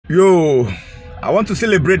Yo, I want to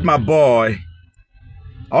celebrate my boy.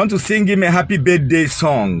 I want to sing him a happy birthday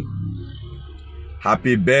song.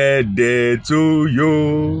 Happy birthday to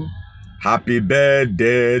you. Happy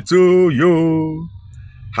birthday to you.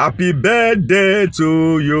 Happy birthday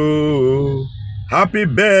to you. Happy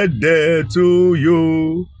birthday to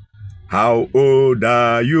you. How old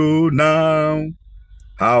are you now?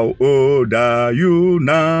 How old are you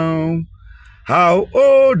now? How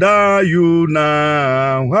old are you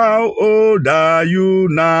now? How old are you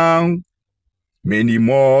now? Many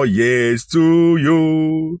more years to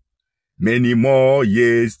you. Many more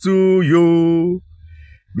years to you.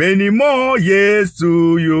 Many more years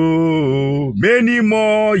to you. Many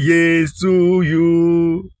more years to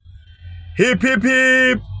you. Hip, hip,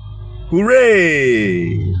 hip.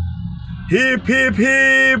 Hooray. Hip, hip,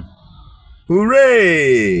 hip.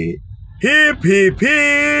 Hooray. Hip, hip,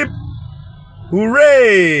 hip.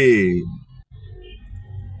 Hooray!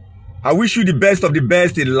 I wish you the best of the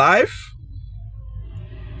best in life.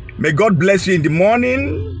 May God bless you in the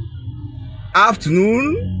morning,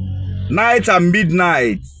 afternoon, night, and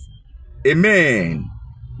midnight. Amen.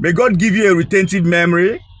 May God give you a retentive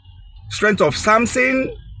memory, strength of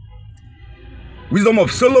Samson, wisdom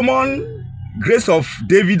of Solomon, grace of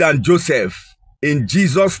David and Joseph. In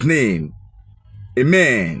Jesus' name.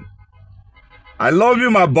 Amen. I love you,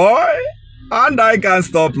 my boy. And I can't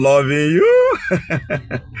stop loving you.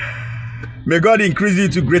 May God increase you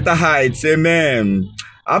to greater heights. Amen.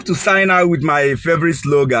 I have to sign out with my favorite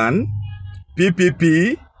slogan,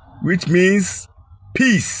 PPP, which means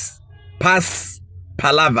peace, pass,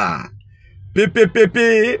 palava.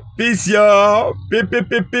 PPP, peace, yo.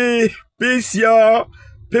 PPP, peace, yo.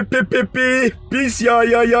 PPP, peace, yo,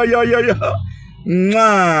 yo, yo, yo, yo, yo.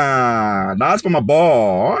 Mwah. That's for my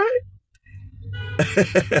boy.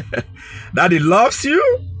 Daddy loves you.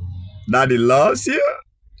 Daddy loves you.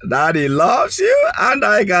 Daddy loves you. And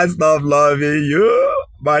I can't stop loving you.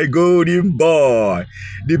 My golden boy.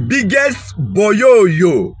 The biggest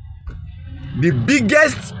boyoyo. The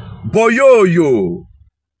biggest boyoyo.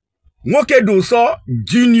 Nwoke Doso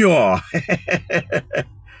Junior.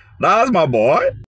 That's my boy.